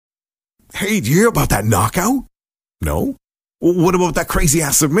Hey, did you hear about that knockout? No? What about that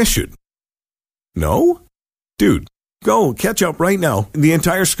crazy-ass submission? No? Dude, go catch up right now. The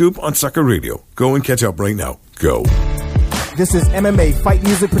entire scoop on Sucka Radio. Go and catch up right now. Go. This is MMA fight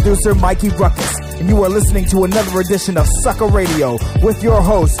music producer Mikey Ruckus, and you are listening to another edition of Sucka Radio with your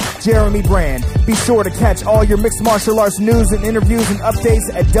host, Jeremy Brand. Be sure to catch all your mixed martial arts news and interviews and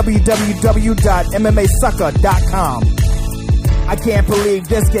updates at www.mmasucka.com. I can't believe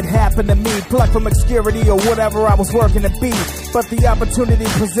this could happen to me, plucked from obscurity or whatever I was working to be. But the opportunity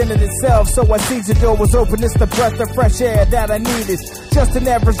presented itself, so I seized the door was open. It's the breath of fresh air that I needed. Just an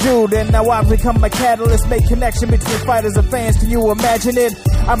average dude, and now I've become a catalyst. Make connection between fighters and fans, can you imagine it?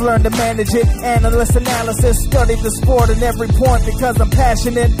 I've learned to manage it, analyst analysis. Studied the sport at every point because I'm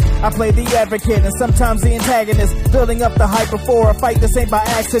passionate. I play the advocate and sometimes the antagonist, building up the hype before a fight. This ain't by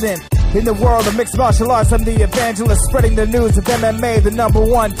accident. In the world of mixed martial arts, I'm the evangelist, spreading the news of MMA, the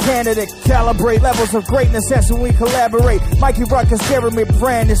 #1 candidate. Calibrate levels of greatness, that's when we collaborate. Mikey Ruckus, Jeremy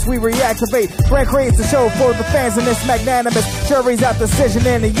Brand, as we reactivate. Brand creates the show for the fans, and it's magnanimous. Jury's out decision,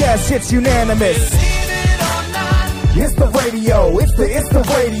 and yes, it's unanimous. It's the radio, it's the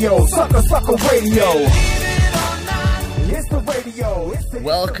radio, Sucka Radio. It's the radio,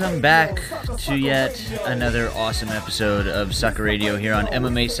 Welcome back to yet another awesome episode of Sucka Radio here on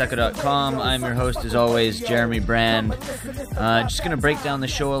MMASucka.com. I'm your host, as always, Jeremy Brand. Just going to break down the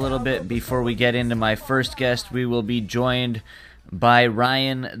show a little bit before we get into my first guest. We will be joined by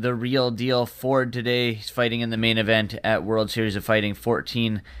Ryan, the Real Deal Ford today. He's fighting in the main event at World Series of Fighting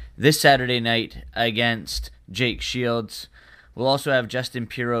 14 this Saturday night against Jake Shields. We'll also have Justin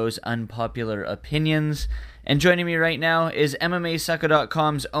Piro's Unpopular Opinions. And joining me right now is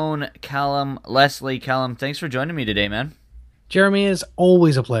MMASucka.com's own Callum Leslie. Callum, thanks for joining me today, man. Jeremy, is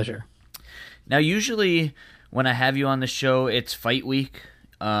always a pleasure. Now, usually when I have you on the show, it's fight week.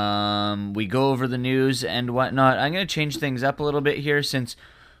 We go over the news and whatnot. I'm going to change things up a little bit here since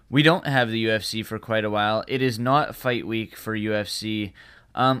we don't have the UFC for quite a while. It is not fight week for UFC.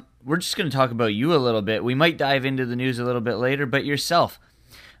 We're just going to talk about you a little bit. We might dive into the news a little bit later, but yourself.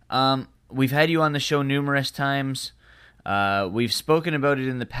 We've had you on the show numerous times. We've spoken about it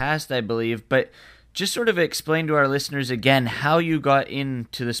in the past, I believe, but just sort of explain to our listeners again how you got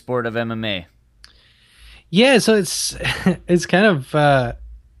into the sport of MMA. Yeah, so it's kind of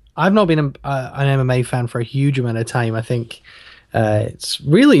I've not been an MMA fan for a huge amount of time. I think it's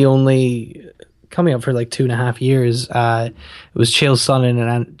really only coming up for like 2.5 years. It was Chael Sonnen,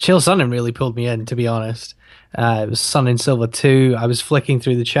 and Chael Sonnen really pulled me in, to be honest. It was Sun in Silver 2. I was flicking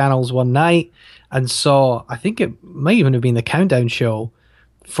through the channels one night and saw, I think it might even have been the countdown show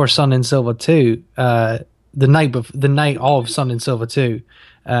for Sun in Silver 2, the night of Sun in Silver 2.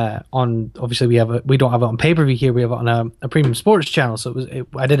 On obviously we don't have it on pay-per-view here. We have it on a premium sports channel, so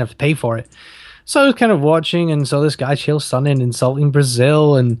I didn't have to pay for it. So I was kind of watching and saw this guy Chael Sonnen insulting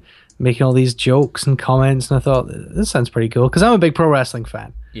Brazil and making all these jokes and comments, and I thought, this sounds pretty cool because I'm a big pro wrestling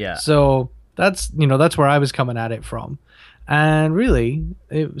fan. Yeah. So that's where I was coming at it from, and really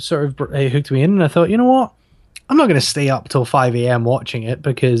it sort of hooked me in, and I thought, you know what, I'm not going to stay up till 5 a.m. watching it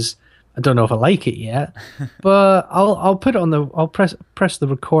because I don't know if I like it yet, but I'll put it on I'll press the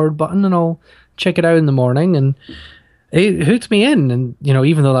record button and I'll check it out in the morning, and it hooked me in. And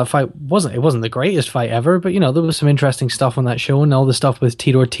even though that fight wasn't the greatest fight ever, but there was some interesting stuff on that show, and all the stuff with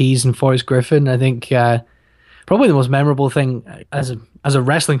Tito Ortiz and Forrest Griffin. I think probably the most memorable thing as a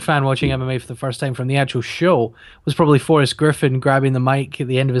wrestling fan watching MMA for the first time from the actual show was probably Forrest Griffin grabbing the mic at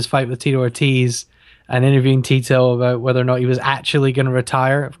the end of his fight with Tito Ortiz and interviewing Tito about whether or not he was actually going to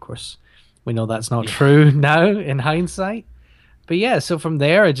retire. Of course, we know that's not true now in hindsight. But yeah, so from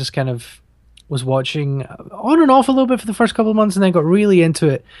there I just kind of was watching on and off a little bit for the first couple of months, and then got really into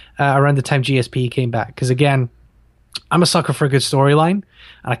it around the time GSP came back. Because again, I'm a sucker for a good storyline,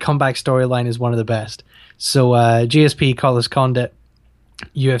 and a comeback storyline is one of the best. So GSP, Carlos Condit,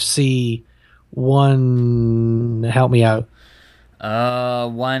 UFC 1, help me out.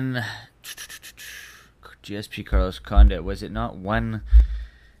 One GSP Carlos Condit, was it not one?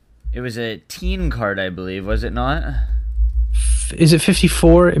 It was a teen card, I believe, was it not? Is it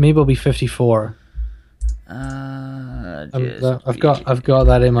 54? It may well be 54. I've got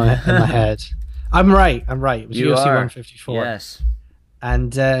that in my head. I'm right. It was UFC 154. Yes.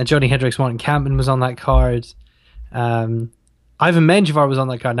 And Johnny Hendricks, Martin Campbell was on that card. Ivan Menjivar was on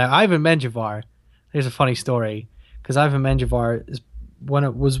that card. Now, Ivan Menjivar, here's a funny story, because Ivan Menjivar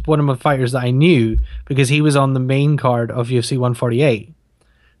was one of my fighters that I knew because he was on the main card of UFC 148.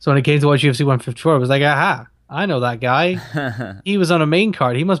 So when it came to watch UFC 154, I was like, aha, I know that guy. He was on a main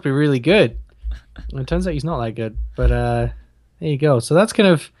card. He must be really good. And it turns out he's not that good. But there you go. So that's kind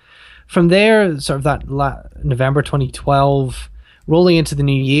of from there, sort of that November 2012, rolling into the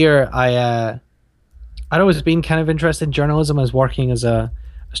new year, I'd always been kind of interested in journalism. I was working as a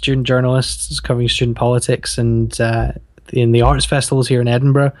student journalist, covering student politics and in the arts festivals here in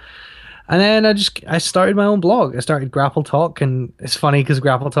Edinburgh. And then I started my own blog. I started Grapple Talk, and it's funny because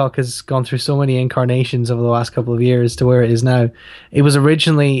Grapple Talk has gone through so many incarnations over the last couple of years to where it is now. It was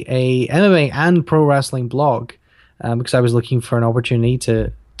originally a MMA and pro wrestling blog because I was looking for an opportunity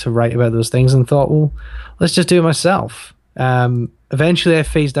to write about those things and thought, well, let's just do it myself. Eventually, I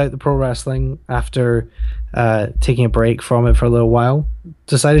phased out the pro wrestling after taking a break from it for a little while.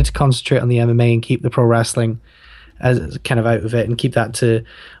 Decided to concentrate on the MMA and keep the pro wrestling as kind of out of it and keep that to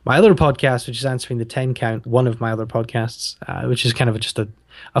my other podcast, which is Answering the 10 Count, one of my other podcasts, which is kind of just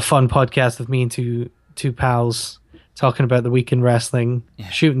a fun podcast with me and two pals talking about the week in wrestling,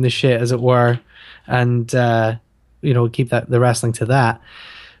 shooting the shit, as it were, and keep the wrestling to that.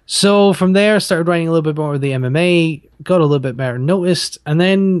 So from there, started writing a little bit more of the MMA, got a little bit better noticed, and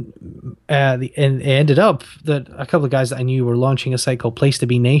then it ended up that a couple of guys that I knew were launching a site called Place to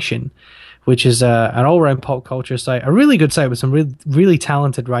Be Nation, which is an all-around pop culture site, a really good site with some really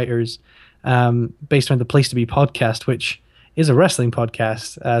talented writers, based on the Place to Be podcast, which is a wrestling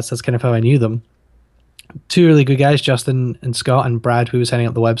podcast. So that's kind of how I knew them. Two really good guys, Justin and Scott and Brad, who was heading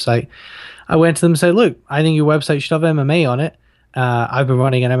up the website. I went to them and said, look, I think your website should have MMA on it. I've been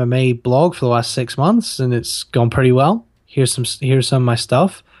running an MMA blog for the last 6 months, and it's gone pretty well. Here's some of my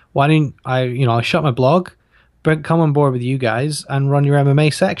stuff. Why don't I shut my blog, come on board with you guys and run your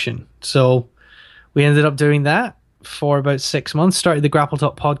MMA section. So we ended up doing that for about 6 months, started the Grapple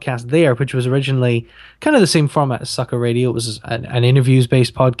Talk podcast there, which was originally kind of the same format as Sucka Radio. It was an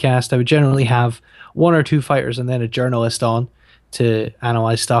interviews-based podcast. I would generally have one or two fighters and then a journalist on to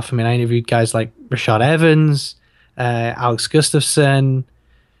analyze stuff. I mean, I interviewed guys like Rashad Evans, Alex Gustafsson,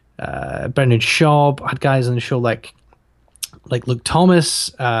 Brendan Schaub. I had guys on the show like Luke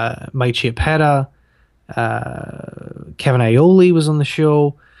Thomas, Mike Chiappetta, Kevin Aioli was on the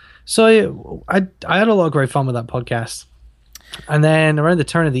show. So I had a lot of great fun with that podcast. And then around the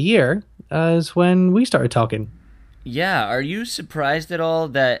turn of the year is when we started talking. Yeah, are you surprised at all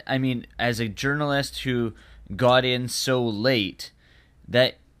that, I mean, as a journalist who got in so late,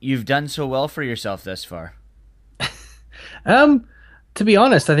 that you've done so well for yourself thus far? To be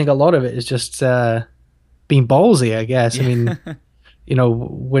honest, I think a lot of it is just being ballsy, I guess. I mean,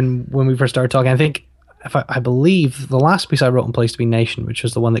 when we first started talking, I think I believe the last piece I wrote in Place to Be Nation, which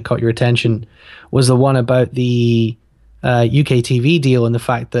was the one that caught your attention, was the one about the UK TV deal and the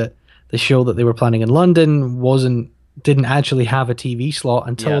fact that the show that they were planning in London didn't actually have a TV slot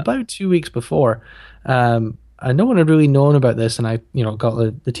until about 2 weeks before. And no one had really known about this, and I got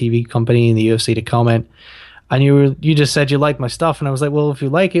the TV company and the UFC to comment. And you just said you liked my stuff, and I was like, well, if you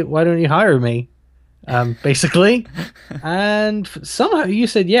like it, why don't you hire me? Basically. And somehow you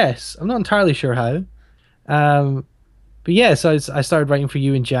said yes. I'm not entirely sure how. But yeah, so I started writing for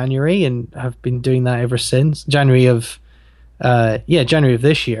you in January and have been doing that ever since. January of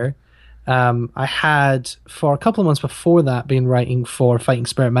this year. I had, for a couple of months before that, been writing for Fighting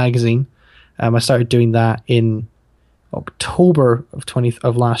Spirit magazine. I started doing that in October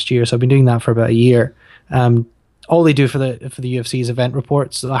of last year, so I've been doing that for about a year. All they do for the UFC is event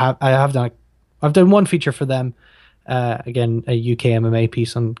reports. So I've done one feature for them, again a UK MMA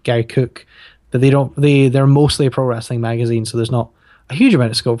piece on Gary Cook, but they're mostly a pro wrestling magazine, so there's not a huge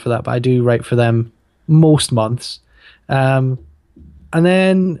amount of scope for that. But I do write for them most months, and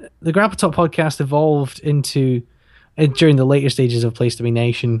then the Grapple Talk podcast evolved into during the later stages of Place to Be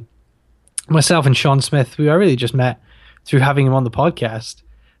Nation. Myself and Sean Smith, who I really just met through having him on the podcast.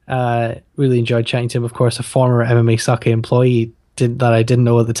 Really enjoyed chatting to him. Of course, a former MMA Sucka employee that I didn't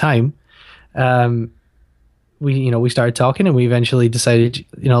know at the time. We started talking, and we eventually decided,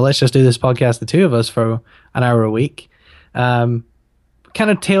 let's just do this podcast, the two of us, for an hour a week. Kind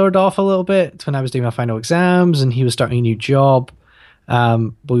of tailored off a little bit when I was doing my final exams, and he was starting a new job.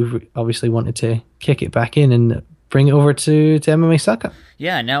 But we obviously wanted to kick it back in and bring it over to MMA Sucka.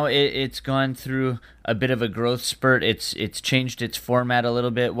 Yeah, now it's gone through a bit of a growth spurt. It's changed its format a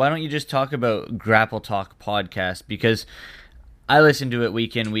little bit. Why don't you just talk about Grapple Talk podcast? Because I listen to it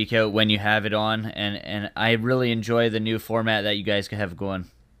week in, week out when you have it on, and I really enjoy the new format that you guys have going.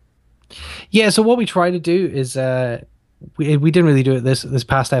 Yeah, so what we try to do is we didn't really do it this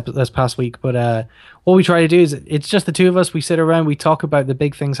past week, but what we try to do is it's just the two of us. We sit around, we talk about the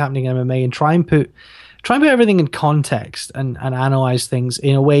big things happening in MMA, and try and put everything in context and analyze things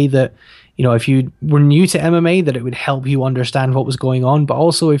in a way that, if you were new to MMA, that it would help you understand what was going on. But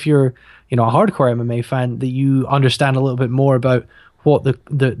also if you're, a hardcore MMA fan, that you understand a little bit more about what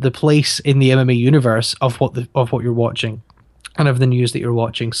the place in the MMA universe of what you're watching and of the news that you're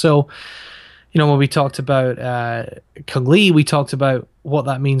watching. So, when we talked about Kung Lee, we talked about what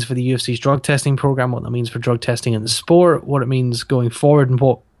that means for the UFC's drug testing program, what that means for drug testing in the sport, what it means going forward, and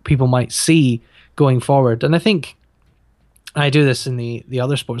what people might see going forward. And I think I do this in the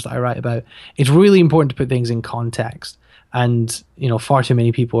other sports that I write about. It's really important to put things in context. And, far too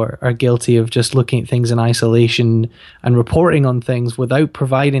many people are guilty of just looking at things in isolation and reporting on things without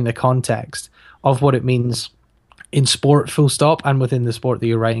providing the context of what it means in sport, full stop, and within the sport that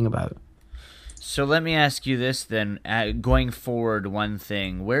you're writing about. So let me ask you this then, going forward, one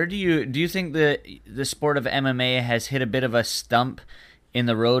thing, where do you think the sport of MMA has hit a bit of a stump in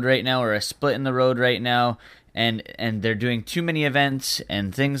the road right now, or a split in the road right now, and they're doing too many events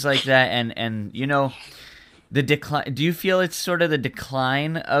and things like that, and the decline? Do you feel it's sort of the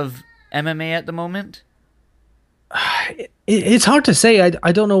decline of MMA at the moment? It's hard to say.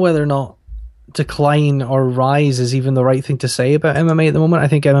 I don't know whether or not decline or rise is even the right thing to say about MMA at the moment. I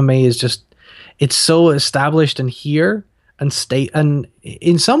think MMA is just, it's so established and here and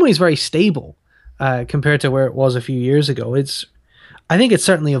in some ways very stable compared to where it was a few years ago. I think it's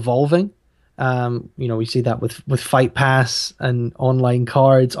certainly evolving. We see that with Fight Pass and online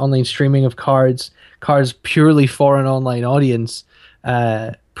cards, online streaming of cards purely for an online audience,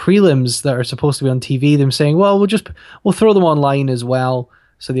 prelims that are supposed to be on TV, them saying, well, we'll throw them online as well,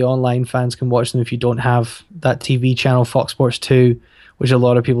 so the online fans can watch them if you don't have that TV channel, Fox Sports 2, which a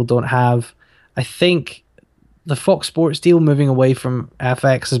lot of people don't have. I think the Fox Sports deal moving away from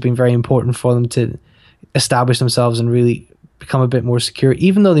FX has been very important for them to establish themselves and really become a bit more secure,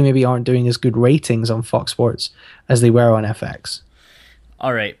 even though they maybe aren't doing as good ratings on Fox Sports as they were on FX.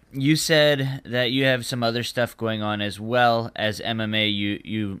 All right. You said that you have some other stuff going on as well as MMA.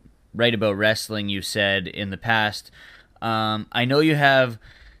 You write about wrestling, you said, in the past. I know you have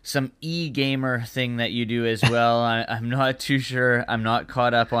some e-gamer thing that you do as well. I'm not too sure. I'm not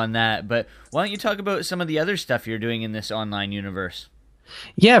caught up on that. But why don't you talk about some of the other stuff you're doing in this online universe?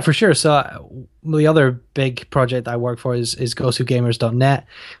 Yeah, for sure. So the other big project I work for is GoToGamers.net,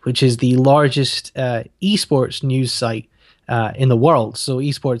 which is the largest esports news site in the world. So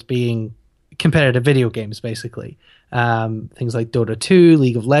esports being competitive video games, basically. Things like Dota 2,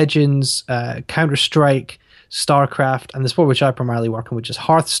 League of Legends, Counter-Strike, StarCraft, and the sport which I primarily work on, which is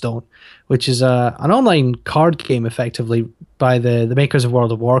Hearthstone, which is an online card game, effectively, by the makers of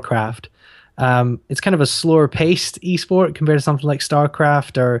World of Warcraft. It's kind of a slower paced esport compared to something like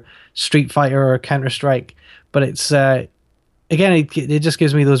StarCraft or Street Fighter or Counter-Strike, but it's again, it just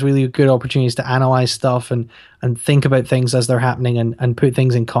gives me those really good opportunities to analyze stuff and think about things as they're happening and put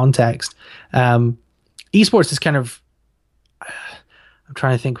things in context. Esports is kind of, I'm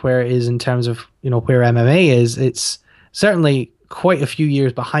trying to think where it is in terms of where MMA is. It's certainly quite a few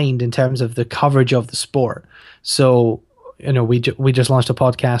years behind in terms of the coverage of the sport. So we just launched a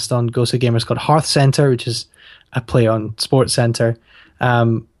podcast on Ghost of Gamers called Hearth Center, which is a play on Sports Center,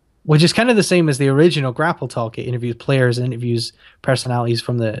 which is kind of the same as the original Grapple Talk. It interviews players and interviews personalities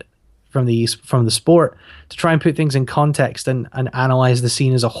from the sport to try and put things in context and analyze the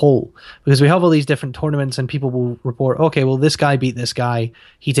scene as a whole, because we have all these different tournaments and people will report, okay, well, this guy beat this guy,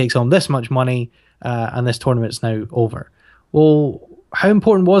 he takes home this much money, and this tournament's now over. Well, how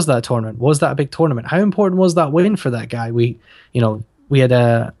important was that tournament? Was that a big tournament? How important was that win for that guy? We had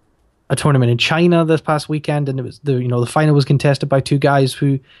a tournament in China this past weekend, and it was the final was contested by two guys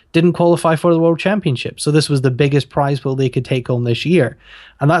who didn't qualify for the World Championship. So this was the biggest prize pool they could take home this year.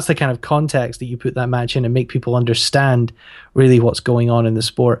 And that's the kind of context that you put that match in and make people understand really what's going on in the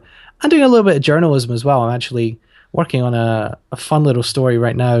sport. I'm doing a little bit of journalism as well. I'm actually working on a fun little story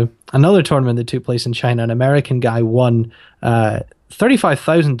right now. Another tournament that took place in China, an American guy won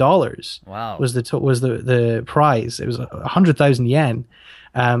 $35,000. Wow. was the prize. It was 100,000 yen.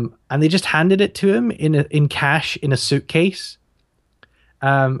 And they just handed it to him in cash in a suitcase.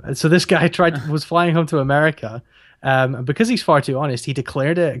 So this guy was flying home to America. Because he's far too honest, he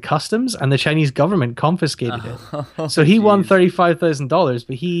declared it at customs, and the Chinese government confiscated it. So he won $35,000,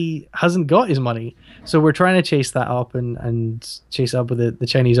 but he hasn't got his money. So we're trying to chase that up and chase up with the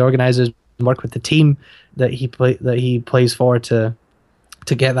Chinese organizers and work with the team that he plays for to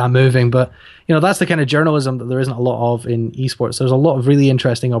get that moving. But that's the kind of journalism that there isn't a lot of in esports. There's a lot of really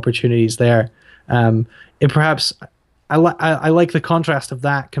interesting opportunities there. Perhaps I like the contrast of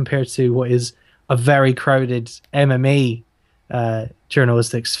that compared to what is a very crowded MMA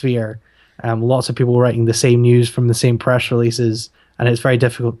journalistic sphere. Lots of people writing the same news from the same press releases, and it's very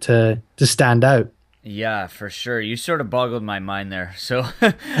difficult to stand out. Yeah, for sure. You sort of boggled my mind there. So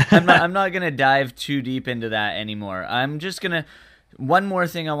I'm not going to dive too deep into that anymore. I'm just going to One more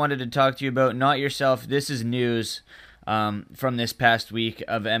thing I wanted to talk to you about, not yourself. This is news from this past week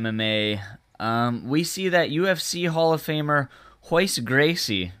of MMA. We see that UFC Hall of Famer Royce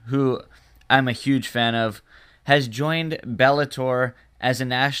Gracie, who I'm a huge fan of, has joined Bellator as a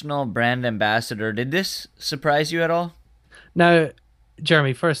national brand ambassador. Did this surprise you at all? Now,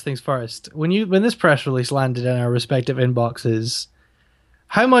 Jeremy, first things first. When this press release landed in our respective inboxes,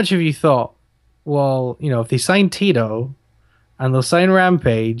 how much have you thought, well, if they sign Tito and they'll sign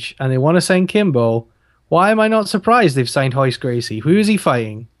Rampage and they want to sign Kimbo, why am I not surprised they've signed Royce Gracie? Who is he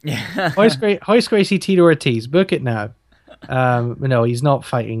fighting? Royce Gracie, Tito Ortiz. Book it now. No, he's not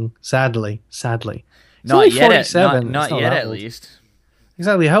fighting, sadly. He's not yet, 47. not yet at least.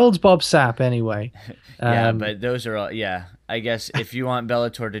 Exactly. How old's Bob Sapp anyway? Yeah, but those are all, yeah. I guess if you want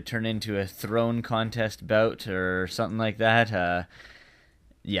Bellator to turn into a throne contest bout or something like that,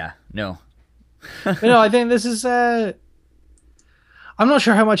 yeah, no. I think this is... I'm not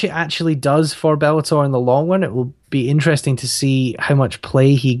sure how much it actually does for Bellator in the long run. It will be interesting to see how much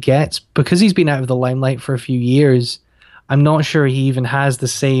play he gets. Because he's been out of the limelight for a few years, I'm not sure he even has the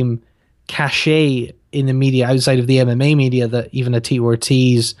same cachet in the media outside of the MMA media that even a Tito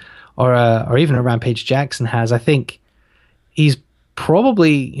Ortiz or even a Rampage Jackson has. I think he's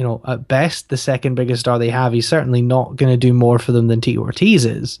probably, at best the second biggest star they have. He's certainly not going to do more for them than Tito Ortiz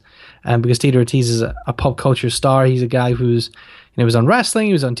is, because Tito Ortiz is a pop culture star. He's a guy who's, was on wrestling,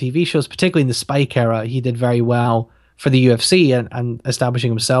 he was on TV shows, particularly in the Spike era. He did very well for the UFC and establishing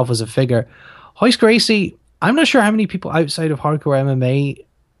himself as a figure. Royce Gracie, I'm not sure how many people outside of hardcore MMA,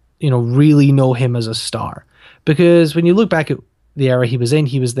 really know him as a star. Because when you look back at the era he was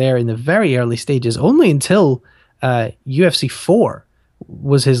there in the very early stages, only until UFC 4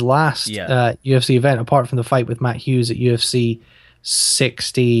 was his last UFC event, apart from the fight with Matt Hughes at UFC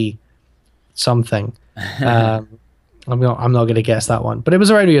 60 something. I'm not going to guess that one, but it was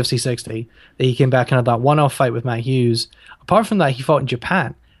around UFC 60 that he came back and had that one-off fight with Matt Hughes. Apart from that, he fought in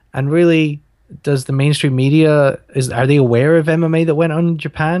Japan. And really, does the mainstream media, are they aware of MMA that went on in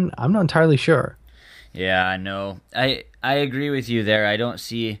Japan? I'm not entirely sure. Yeah, I know. I agree with you there. I don't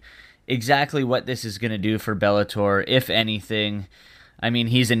see exactly what this is going to do for Bellator, if anything. I mean,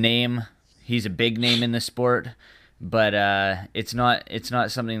 he's a name. He's a big name in the sport, but it's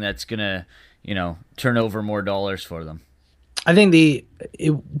not something that's going to, turn over more dollars for them. I think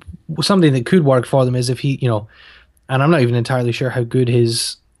something that could work for them is if he, and I'm not even entirely sure how good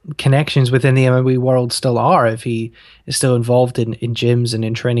his connections within the MMA world still are, if he is still involved in gyms and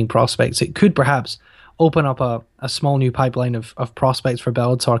in training prospects. It could perhaps open up a small new pipeline of prospects for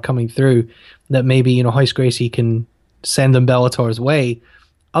Bellator coming through that maybe, Royce Gracie can send them Bellator's way.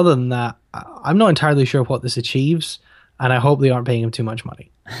 Other than that, I'm not entirely sure what this achieves, and I hope they aren't paying him too much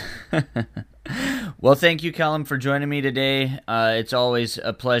money. Well, thank you, Callum, for joining me today. It's always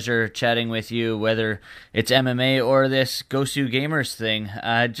a pleasure chatting with you, whether it's MMA or this Go Sue Gamers thing.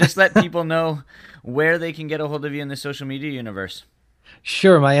 Just let people know where they can get a hold of you in the social media universe.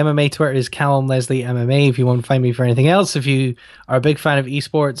 Sure, my MMA Twitter is Callum Leslie MMA if you want to find me for anything else. If you are a big fan of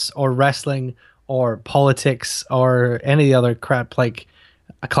esports or wrestling or politics or any of the other crap like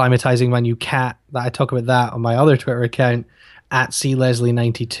acclimatizing my new cat, that I talk about that on my other Twitter account at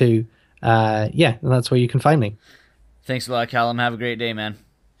CLeslie92. And that's where you can find me. Thanks a lot, Callum. Have a great day, man.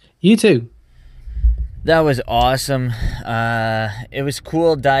 You too. That was awesome. It was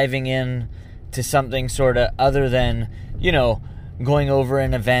cool diving in to something sort of other than, going over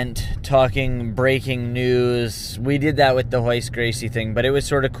an event, talking breaking news. We did that with the Royce Gracie thing, but it was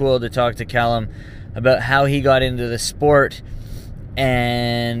sort of cool to talk to Callum about how he got into the sport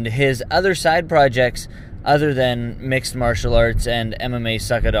and his other side projects other than mixed martial arts and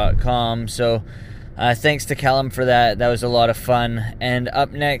MMAsucka.com. So thanks to Callum for that. That was a lot of fun. And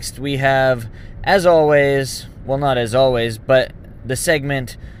up next we have, as always, well, not as always, but the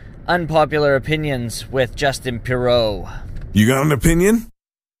segment Unpopular Opinions with Justin Pirro. You got an opinion?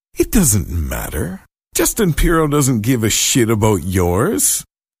 It doesn't matter. Justin Pirro doesn't give a shit about yours.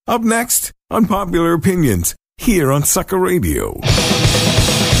 Up next, Unpopular Opinions, here on Sucka Radio.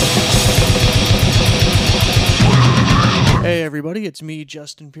 Hey everybody, it's me,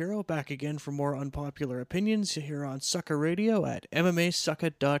 Justin Pirro, back again for more Unpopular Opinions here on Sucka Radio at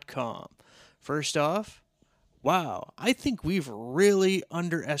MMAsucka.com. First off, wow, I think we've really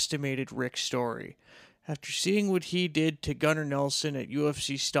underestimated Rick Story. After seeing what he did to Gunnar Nelson at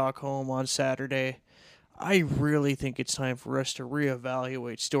UFC Stockholm on Saturday, I really think it's time for us to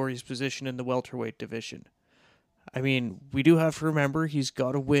reevaluate Story's position in the welterweight division. I mean, we do have to remember he's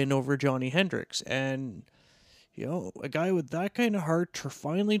got a win over Johnny Hendricks, and, a guy with that kind of heart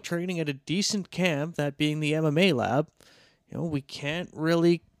finally training at a decent camp, that being the MMA lab, we can't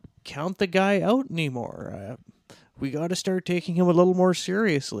really count the guy out anymore. We got to start taking him a little more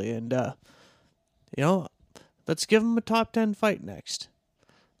seriously, and let's give him a top 10 fight next.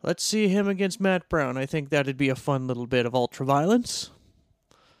 Let's see him against Matt Brown. I think that'd be a fun little bit of ultra-violence.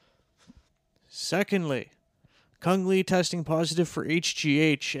 Secondly, Kung Lee testing positive for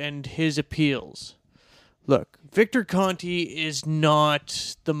HGH and his appeals. Look, Victor Conti is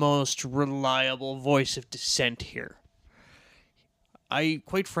not the most reliable voice of dissent here.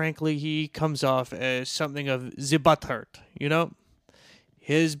 Quite frankly, he comes off as something of the butthurt,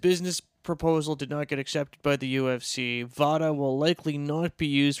 His business proposal did not get accepted by the UFC. VADA will likely not be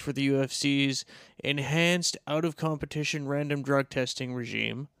used for the UFC's enhanced out-of-competition random drug testing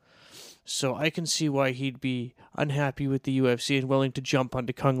regime. So I can see why he'd be unhappy with the UFC and willing to jump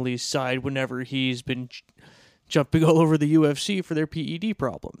onto Kung Lee's side whenever he's been jumping all over the UFC for their PED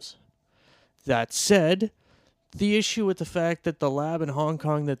problems. That said, the issue with the fact that the lab in Hong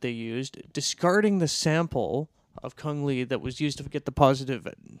Kong that they used, discarding the sample of Kung Lee that was used to get the positive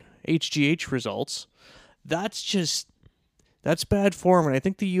HGH results, that's bad form. And I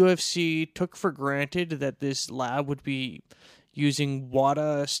think the UFC took for granted that this lab would be using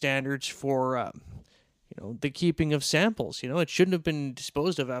WADA standards for, the keeping of samples. It shouldn't have been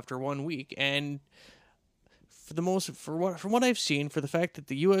disposed of after 1 week. And from what I've seen, for the fact that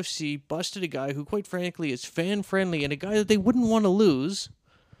the UFC busted a guy who, quite frankly, is fan-friendly and a guy that they wouldn't want to lose,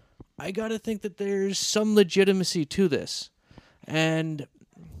 I gotta think that there's some legitimacy to this. And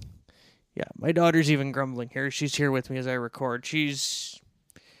yeah, my daughter's even grumbling here. She's here with me as I record. She's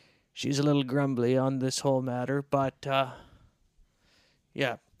a little grumbly on this whole matter, but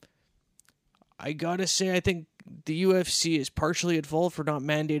yeah, I gotta say, I think the UFC is partially at fault for not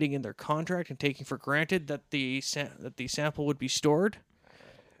mandating in their contract and taking for granted that the sample would be stored.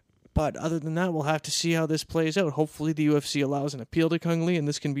 But other than that, we'll have to see how this plays out. Hopefully the UFC allows an appeal to Kung Lee, and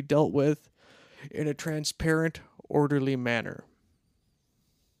this can be dealt with in a transparent, orderly manner.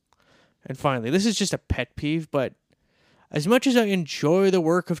 And finally, this is just a pet peeve, but as much as I enjoy the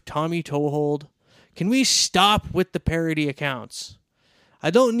work of Tommy Toehold, can we stop with the parody accounts? I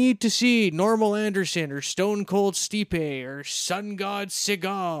don't need to see Normal Anderson or Stone Cold Stipe or Sun God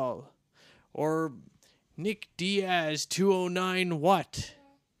Seagal or Nick Diaz 209 what?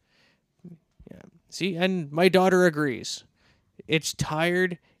 Yeah. See, and my daughter agrees. It's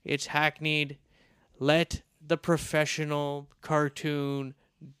tired, it's hackneyed. Let the professional cartoon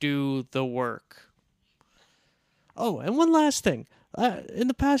do the work. Oh, and one last thing. In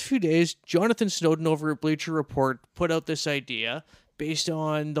the past few days, Jonathan Snowden over at Bleacher Report put out this idea based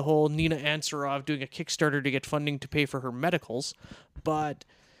on the whole Nina Ansarov doing a Kickstarter to get funding to pay for her medicals. But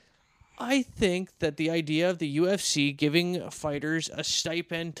I think that the idea of the UFC giving fighters a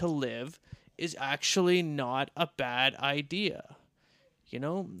stipend to live is actually not a bad idea.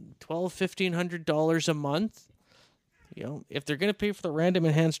 $1,200-$1,500 a month. If they're going to pay for the random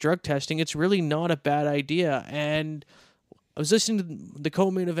enhanced drug testing, it's really not a bad idea. And I was listening to the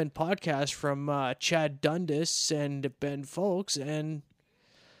Co-Main Event podcast from Chad Dundas and Ben Folks, and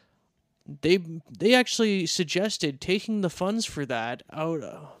they actually suggested taking the funds for that out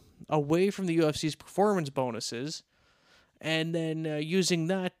away from the UFC's performance bonuses, and then using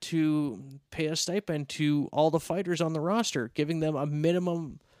that to pay a stipend to all the fighters on the roster, giving them a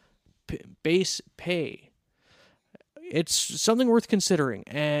minimum base pay. It's something worth considering,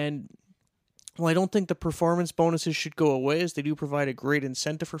 and while I don't think the performance bonuses should go away, as they do provide a great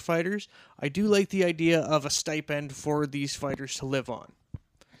incentive for fighters, I do like the idea of a stipend for these fighters to live on.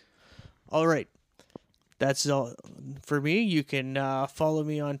 All right. That's all for me. You can follow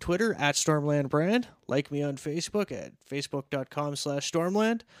me on Twitter at StormlandBrand. Like me on Facebook at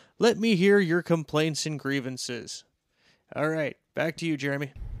facebook.com/Stormland. Let me hear your complaints and grievances. All right. Back to you,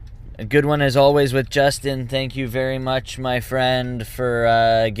 Jeremy. A good one as always with Justin. Thank you very much, my friend,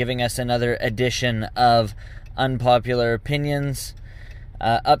 for giving us another edition of Unpopular Opinions.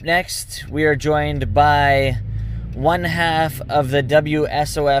 Up next, we are joined by one half of the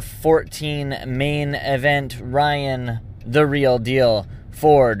WSOF 14 main event, Ryan, the Real Deal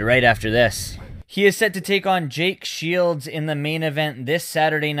Ford, right after this. He is set to take on Jake Shields in the main event this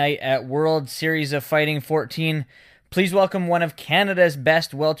Saturday night at World Series of Fighting 14. Please welcome one of Canada's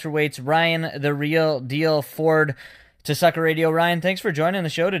best welterweights, Ryan, the Real Deal Ford, to Sucka Radio. Ryan, thanks for joining the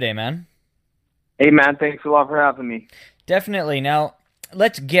show today, man. Hey, man, thanks a lot for having me. Definitely. Now,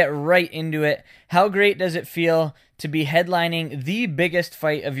 let's get right into it. How great does it feel to be headlining the biggest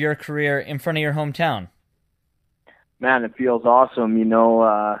fight of your career in front of your hometown? Man, it feels awesome.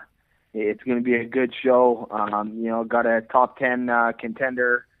 It's going to be a good show. Got a top 10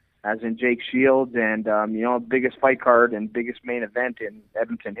 contender as in Jake Shields, and biggest fight card and biggest main event in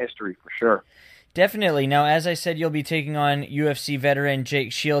Edmonton history for sure. Definitely. Now, as I said, you'll be taking on UFC veteran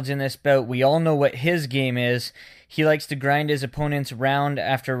Jake Shields in this bout. We all know what his game is. He likes to grind his opponents round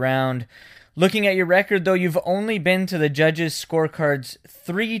after round. Looking at your record, though, you've only been to the judges' scorecards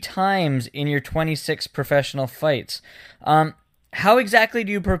 3 times in your 26 professional fights. How exactly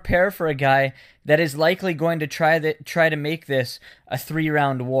do you prepare for a guy that is likely going to try to make this a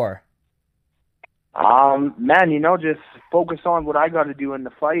 3-round war? Just focus on what I got to do in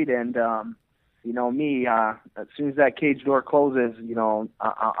the fight, and me. As soon as that cage door closes,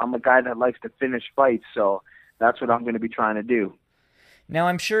 I'm a guy that likes to finish fights, so that's what I'm going to be trying to do. Now,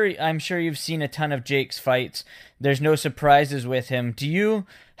 I'm sure you've seen a ton of Jake's fights. There's no surprises with him. Do you,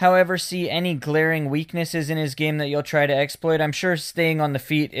 however, see any glaring weaknesses in his game that you'll try to exploit? I'm sure staying on the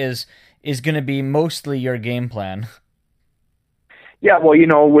feet is going to be mostly your game plan. Yeah, well,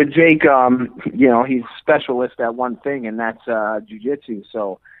 with Jake, he's specialist at one thing, and that's jiu-jitsu.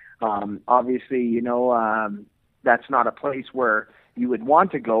 So, obviously, that's not a place where you would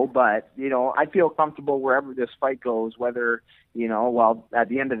want to go, but, I feel comfortable wherever this fight goes, whether, at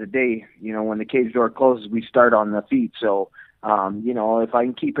the end of the day, when the cage door closes, we start on the feet. So, if I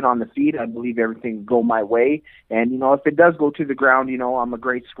can keep it on the feet, I believe everything will go my way. And, if it does go to the ground, I'm a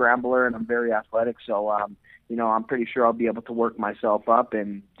great scrambler and I'm very athletic. So, I'm pretty sure I'll be able to work myself up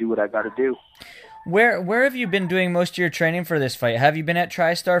and do what I got to do. Where have you been doing most of your training for this fight? Have you been at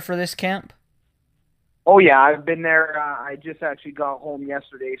TriStar for this camp? Oh, yeah, I've been there. I just actually got home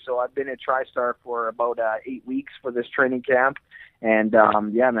yesterday, so I've been at TriStar for about 8 weeks for this training camp. And,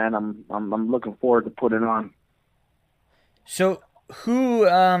 I'm looking forward to putting it on. So who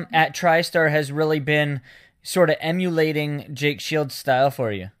at TriStar has really been sort of emulating Jake Shields' style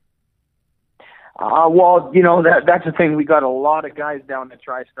for you? That's the thing. We got a lot of guys down at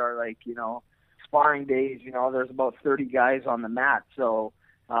TriStar, sparring days, there's about 30 guys on the mat. So,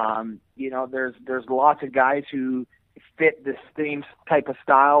 there's lots of guys who fit the same type of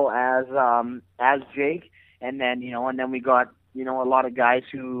style as Jake. And then we got, a lot of guys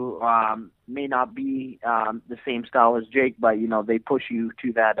who may not be the same style as Jake, but, they push you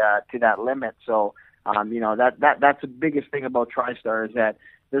to that limit. So, that's the biggest thing about TriStar is that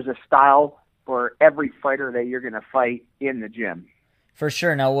there's a style for every fighter that you're going to fight in the gym. For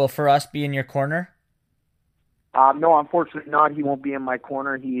sure. Now, will Faraz be in your corner? No, unfortunately not. He won't be in my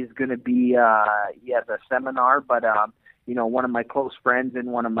corner. He's going to be, he has a seminar, but, one of my close friends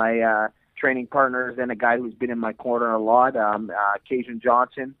and one of my training partners and a guy who's been in my corner a lot, Cajun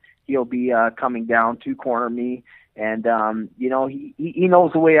Johnson, he'll be coming down to corner me. And, he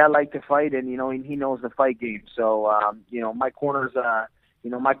knows the way I like to fight and, he knows the fight game. So, my corner's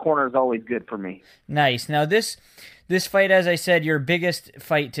my corner is always good for me. Nice. Now, this fight, as I said, your biggest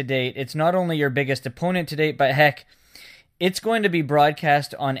fight to date. It's not only your biggest opponent to date, but heck, it's going to be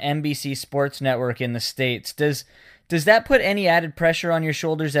broadcast on NBC Sports Network in the States. Does that put any added pressure on your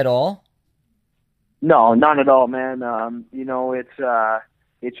shoulders at all? No, not at all, man.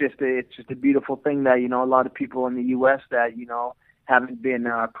 It's just a beautiful thing that a lot of people in the U.S. that haven't been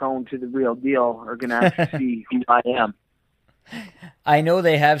prone to the real deal are going to actually see who I am. I know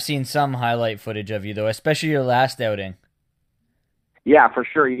they have seen some highlight footage of you, though, especially your last outing. Yeah, for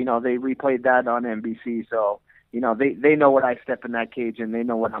sure. They replayed that on NBC, so, they know what I step in that cage, and they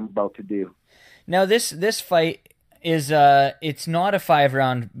know what I'm about to do. Now, this fight is, it's not a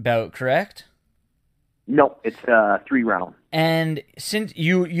 5-round bout, correct? No, it's 3-round. And since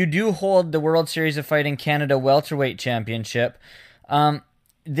you do hold the World Series of Fighting Canada Welterweight Championship,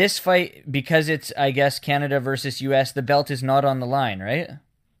 this fight, because it's, I guess, Canada versus U.S., the belt is not on the line, right?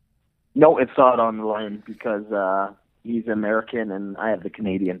 No, it's not on the line because he's American and I have the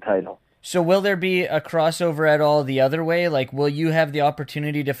Canadian title. So will there be a crossover at all the other way? Like, will you have the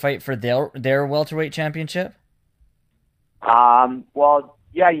opportunity to fight for their welterweight championship? Well,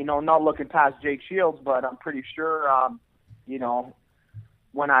 yeah, not looking past Jake Shields, but I'm pretty sure,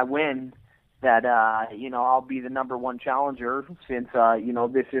 when I win, that, I'll be the number one challenger since,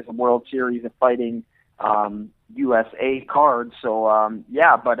 this is a World Series of Fighting USA card. So,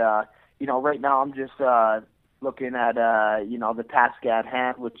 right now I'm just looking at, the task at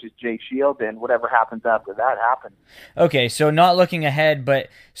hand, which is Jake Shields, and whatever happens after that happens. Okay, so not looking ahead, but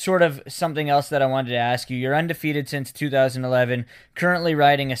sort of something else that I wanted to ask you. You're undefeated since 2011, currently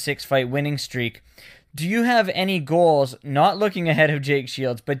riding a 6-fight winning streak. Do you have any goals, not looking ahead of Jake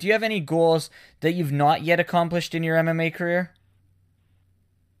Shields, but do you have any goals that you've not yet accomplished in your MMA career?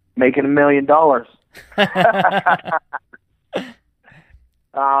 Making $1 million.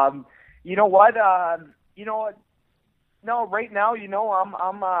 You know what? No, right now,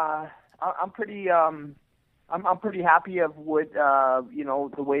 I'm pretty happy of what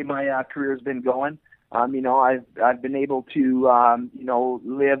the way my career's been going. I've been able to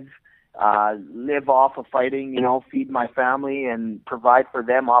live off of fighting, feed my family and provide for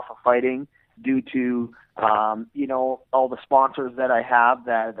them off of fighting due to all the sponsors that I have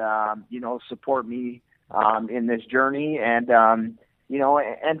that support me in this journey, and and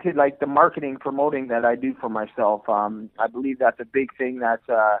to like the marketing promoting that I do for myself. I believe that's a big thing that's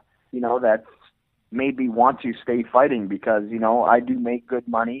that's made me want to stay fighting, because I do make good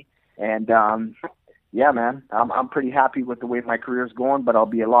money, and yeah, man, I'm pretty happy with the way my career's going, but I'll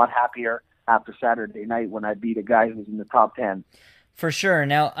be a lot happier after Saturday night when I beat a guy who's in the top 10. For sure.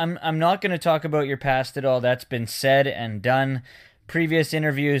 Now, I'm not going to talk about your past at all. That's been said and done. Previous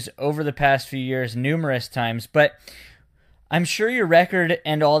interviews over the past few years, numerous times, but I'm sure your record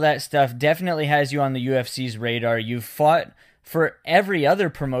and all that stuff definitely has you on the UFC's radar. You've fought for every other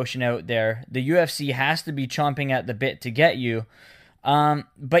promotion out there. The UFC has to be chomping at the bit to get you.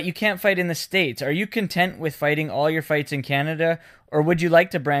 But you can't fight in the States. Are you content with fighting all your fights in Canada, or would you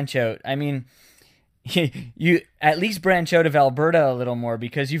like to branch out? I mean, you at least branch out of Alberta a little more,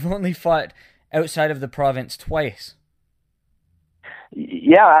 because you've only fought outside of the province twice.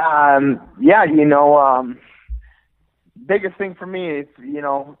 Yeah, biggest thing for me is,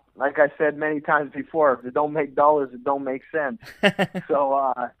 like I said many times before, if it don't make dollars, it don't make sense.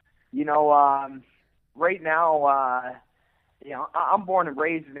 So, right now, I'm born and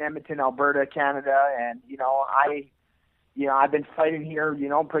raised in Edmonton, Alberta, Canada, and I've been fighting here,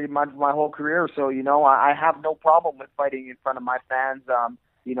 pretty much my whole career. So, I have no problem with fighting in front of my fans.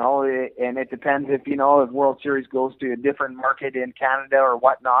 And it depends if World Series goes to a different market in Canada or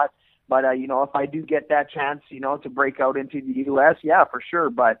whatnot. But if I do get that chance, to break out into the U.S., yeah, for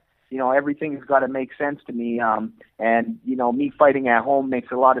sure. But everything's got to make sense to me. And me fighting at home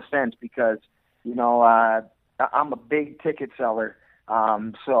makes a lot of sense, because I'm a big ticket seller.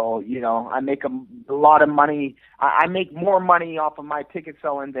 So, I make a lot of money. I make more money off of my ticket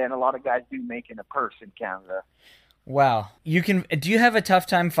selling than a lot of guys do make in a purse in Canada. Wow. Do you have a tough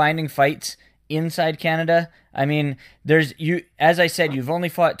time finding fights inside Canada? I mean, as I said, you've only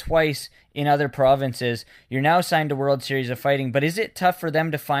fought twice in other provinces. You're now signed to World Series of Fighting, but is it tough for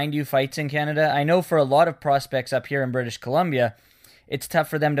them to find you fights in Canada? I know for a lot of prospects up here in British Columbia, it's tough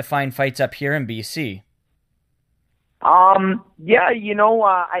for them to find fights up here in BC. Yeah,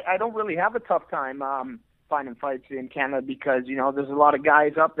 I don't really have a tough time finding fights in Canada, because there's a lot of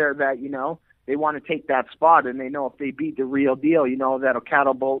guys up there that they want to take that spot, and they know if they beat the real deal, that'll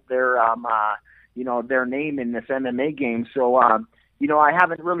catapult their their name in this MMA game. So I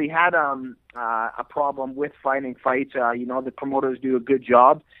haven't really had a problem with finding fights. The promoters do a good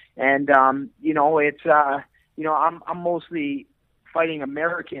job, and it's I'm mostly fighting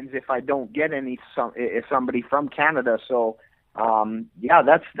Americans if I don't get somebody from Canada. So yeah,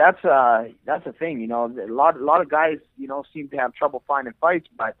 that's a thing. A lot of guys seem to have trouble finding fights,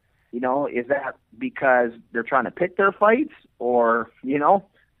 but is that because they're trying to pick their fights, or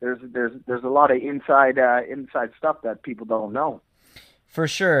there's a lot of inside stuff that people don't know. For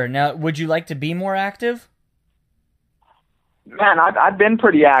sure. Now, would you like to be more active? Man, I've been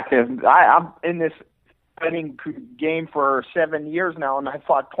pretty active. I'm in this fighting game for 7 years now, and I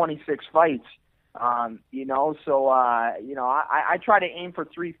fought 26 fights. So I try to aim for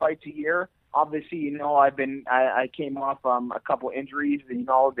 3 fights a year. Obviously, I came off a couple injuries,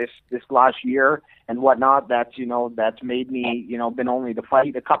 this last year and whatnot. That's made me, been only to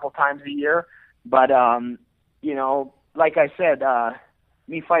fight a couple times a year. But, like I said,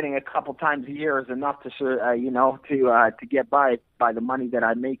 me fighting a couple times a year is enough to get by the money that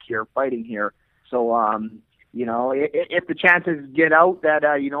I make here fighting here. So, if the chances get out that,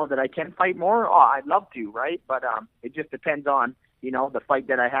 that I can fight more, I'd love to, right? But it just depends on, the fight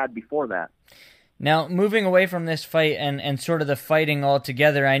that I had before that. Now, moving away from this fight and sort of the fighting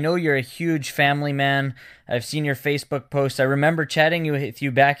altogether, I know you're a huge family man. I've seen your Facebook posts. I remember chatting with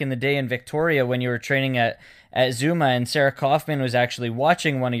you back in the day in Victoria when you were training at Zuma, and Sarah Kaufman was actually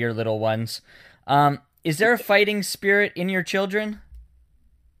watching one of your little ones. Is there a fighting spirit in your children?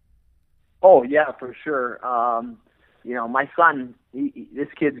 Oh, yeah, for sure. My son, this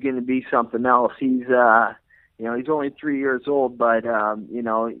kid's going to be something else. He's only 3 years old, but,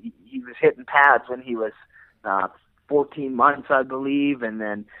 he was hitting pads when he was 14 months, I believe. And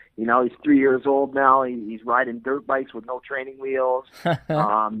then, he's 3 years old now. He's riding dirt bikes with no training wheels,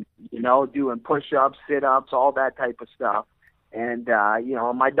 doing push-ups, sit-ups, all that type of stuff. And,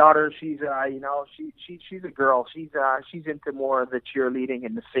 my daughter, she's a girl. She's into more of the cheerleading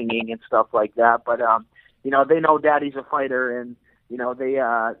and the singing and stuff like that. But, they know Daddy's a fighter, and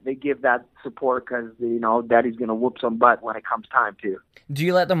they give that support because Daddy's gonna whoop some butt when it comes time to. Do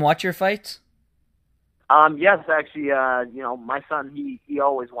you let them watch your fights? Yes, actually, my son, he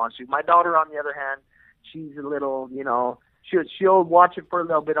always wants to. My daughter, on the other hand, she's a little, she'll watch it for a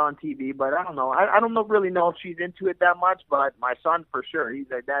little bit on TV, but I don't know. I don't really know if she's into it that much, but my son, for sure, he's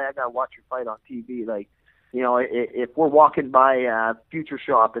like, Dad, I got to watch your fight on TV. Like, if we're walking by Future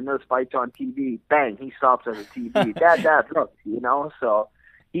Shop and there's fights on TV, bang, he stops at the TV. Dad, look, so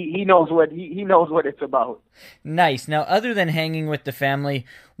he knows what he knows what it's about. Nice. Now, other than hanging with the family,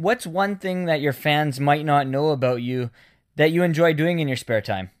 what's one thing that your fans might not know about you that you enjoy doing in your spare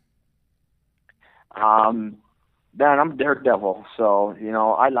time? Man, I'm Daredevil, so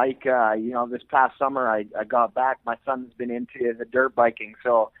I like this past summer I got back. My son's been into the dirt biking,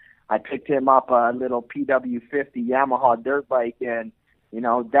 so I picked him up a little PW50 Yamaha dirt bike, and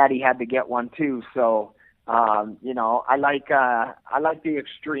Daddy had to get one too. So I like the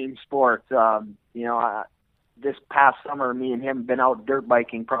extreme sports. This past summer, me and him have been out dirt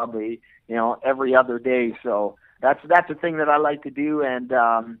biking probably every other day. So that's the thing that I like to do, and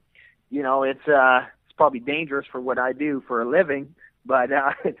it's probably dangerous for what I do for a living, but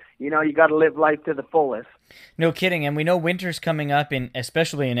you got to live life to the fullest. No kidding, and we know winter's coming up,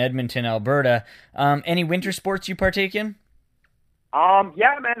 especially in Edmonton, Alberta. Any winter sports you partake in?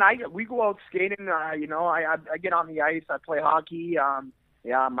 Yeah, man, we go out skating. I get on the ice. I play hockey.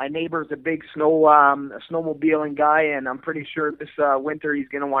 Yeah, my neighbor's a big snowmobiling guy, and I'm pretty sure this winter he's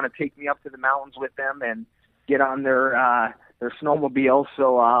going to want to take me up to the mountains with them and get on their snowmobiles.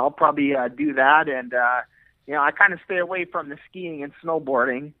 So I'll probably do that, and I kind of stay away from the skiing and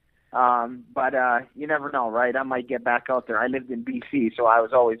snowboarding. But you never know, right? I might get back out there. I lived in BC, so I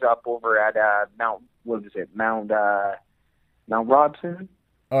was always up over at Mount Robson?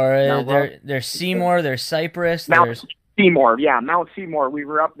 Or there's Seymour, there's Cypress, Mount Seymour. Yeah, Mount Seymour. We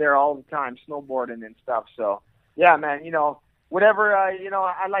were up there all the time snowboarding and stuff. So, yeah, man, whatever,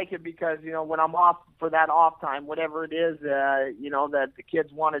 I like it because, when I'm off for that off time, whatever it is, that the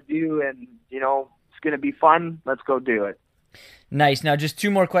kids want to do and, it's going to be fun, let's go do it. Nice. Now, just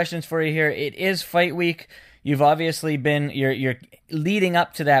two more questions for you here. It is fight week. You've obviously you're leading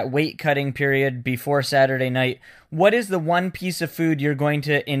up to that weight cutting period before Saturday night. What is the one piece of food you're going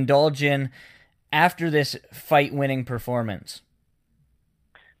to indulge in after this fight winning performance?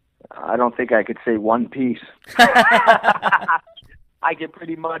 I don't think I could say one piece. I could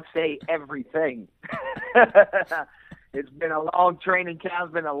pretty much say everything. It's been a long training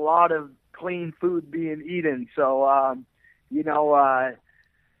camp, been a lot of clean food being eaten. So,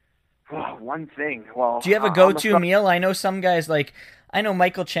 one thing. Well, do you have a go-to meal? I know some guys I know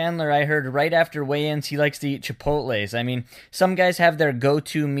Michael Chandler, I heard right after weigh-ins, he likes to eat Chipotles. I mean, some guys have their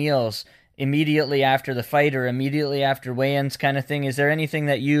go-to meals immediately after the fight or immediately after weigh-ins kind of thing. Is there anything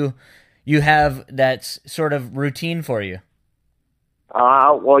that you have that's sort of routine for you?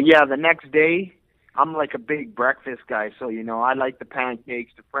 Well, yeah, the next day, I'm like a big breakfast guy. So, I like the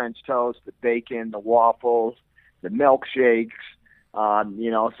pancakes, the French toast, the bacon, the waffles, the milkshakes.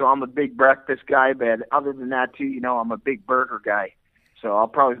 So I'm a big breakfast guy, but other than that too, I'm a big burger guy. So I'll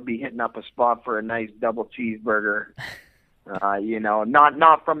probably be hitting up a spot for a nice double cheeseburger.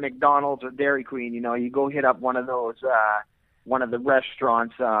 Not from McDonald's or Dairy Queen. You go hit up one of those, one of the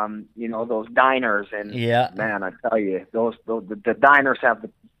restaurants, those diners, and yeah, man, I tell you, the diners have the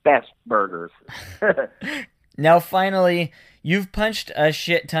best burgers. Now, finally, you've punched a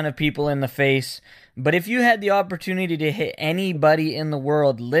shit ton of people in the face, but if you had the opportunity to hit anybody in the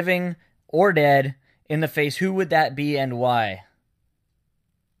world, living or dead, in the face, who would that be and why?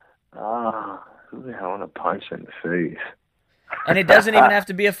 Who the hell want to punch in the face? And it doesn't even have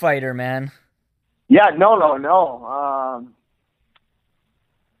to be a fighter, man. Yeah, no.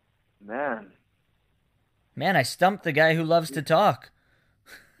 Man, I stumped the guy who loves to talk.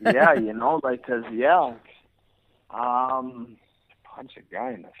 Yeah, punch a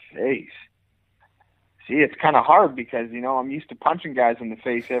guy in the face. See, it's kind of hard because, I'm used to punching guys in the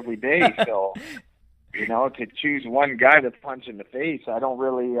face every day. So, to choose one guy to punch in the face, I don't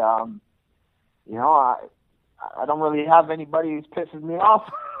really, I don't really have anybody who's pissing me off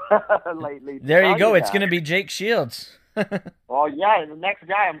lately. There you go. It's going to be Jake Shields. Well, yeah, the next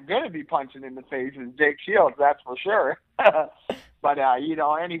guy I'm going to be punching in the face is Jake Shields, that's for sure. But,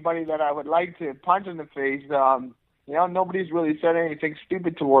 anybody that I would like to punch in the face, nobody's really said anything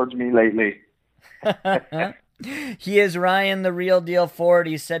stupid towards me lately. He is Ryan, the Real Deal Ford.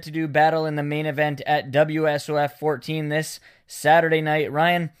 He's set to do battle in the main event at WSOF 14 this Saturday night.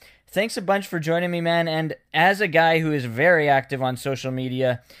 Ryan, thanks a bunch for joining me, man. And as a guy who is very active on social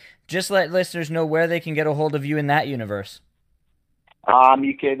media, just let listeners know where they can get a hold of you in that universe.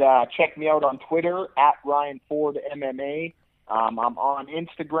 You could check me out on Twitter at Ryan Ford MMA. I'm on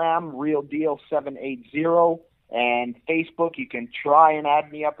Instagram, RealDeal780, and Facebook. You can try and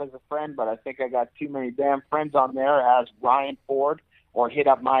add me up as a friend, but I think I got too many damn friends on there as Ryan Ford, or hit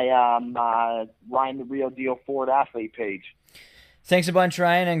up my Ryan the Real Deal Ford athlete page. Thanks a bunch,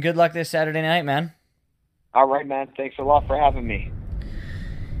 Ryan, and good luck this Saturday night, man. All right, man. Thanks a lot for having me.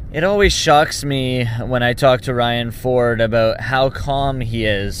 It always shocks me when I talk to Ryan Ford about how calm he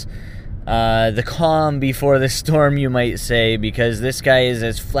is. The calm before the storm, you might say, because this guy is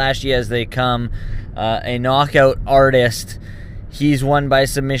as flashy as they come, a knockout artist. He's won by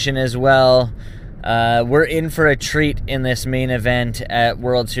submission as well. We're in for a treat in this main event at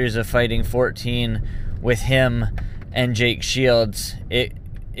World Series of Fighting 14 with him and Jake Shields.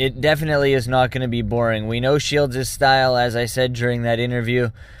 It definitely is not going to be boring. We know Shields' style, as I said during that interview,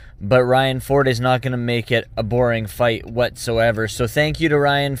 but Ryan Ford is not going to make it a boring fight whatsoever. So thank you to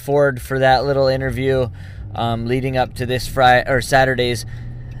Ryan Ford for that little interview leading up to this Saturday's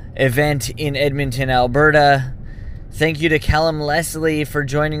event in Edmonton, Alberta. Thank you to Callum Leslie for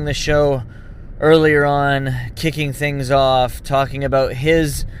joining the show earlier on, kicking things off, talking about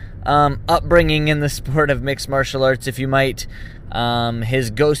his upbringing in the sport of mixed martial arts, if you might, his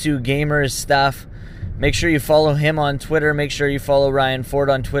Gosu Gamers stuff. Make sure you follow him on Twitter. Make sure you follow Ryan Ford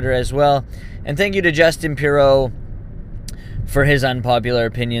on Twitter as well. And thank you to Justin Pirro for his unpopular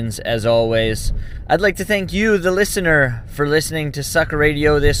opinions, as always. I'd like to thank you, the listener, for listening to Sucka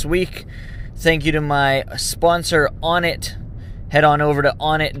Radio this week. Thank you to my sponsor, Onnit. Head on over to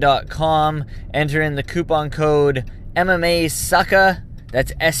onnit.com. Enter in the coupon code MMA Sucka.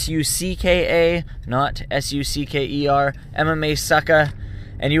 That's SUCKA, not SUCKER. MMA Sucka.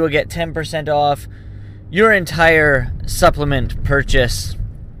 And you will get 10% off your entire supplement purchase.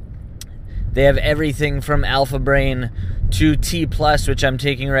 They have everything from Alpha Brain to T+, which I'm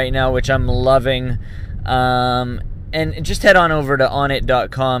taking right now, which I'm loving. And just head on over to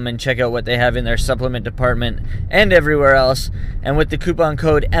onnit.com and check out what they have in their supplement department and everywhere else. And with the coupon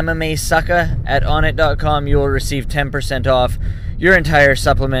code MMA Sucka at onnit.com, you will receive 10% off your entire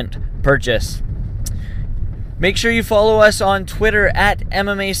supplement purchase. Make sure you follow us on Twitter at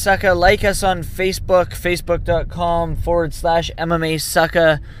MMA Sucka. Like us on Facebook, facebook.com/MMA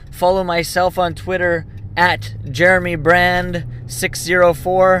Sucka. Follow myself on Twitter at Jeremy Brand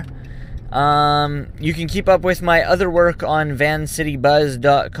 604. You can keep up with my other work on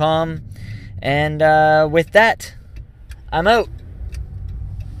vancitybuzz.com. And with that, I'm out.